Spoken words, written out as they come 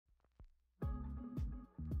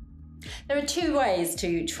There are two ways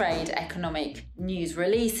to trade economic news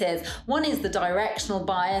releases. One is the directional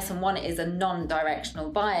bias and one is a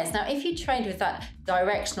non-directional bias. Now, if you trade with that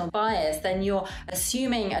directional bias, then you're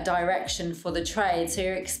assuming a direction for the trade. So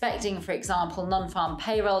you're expecting, for example, non-farm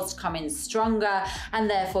payrolls to come in stronger, and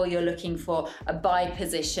therefore you're looking for a buy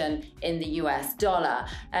position in the US dollar.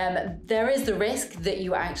 There is the risk that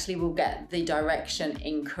you actually will get the direction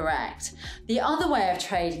incorrect. The other way of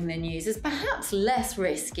trading the news is perhaps less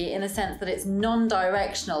risky in the sense that it's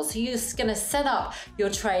non-directional. So you're just going to set up your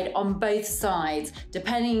trade on both sides,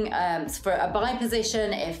 depending for a buy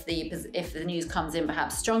position if the news comes in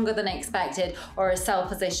perhaps stronger than expected, or a sell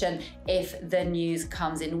position if the news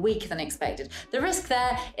comes in weaker than expected. The risk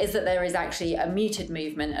there is that there is actually a muted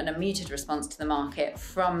movement and a muted response to the market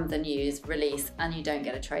from the news release, and you don't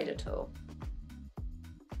get a trade at all.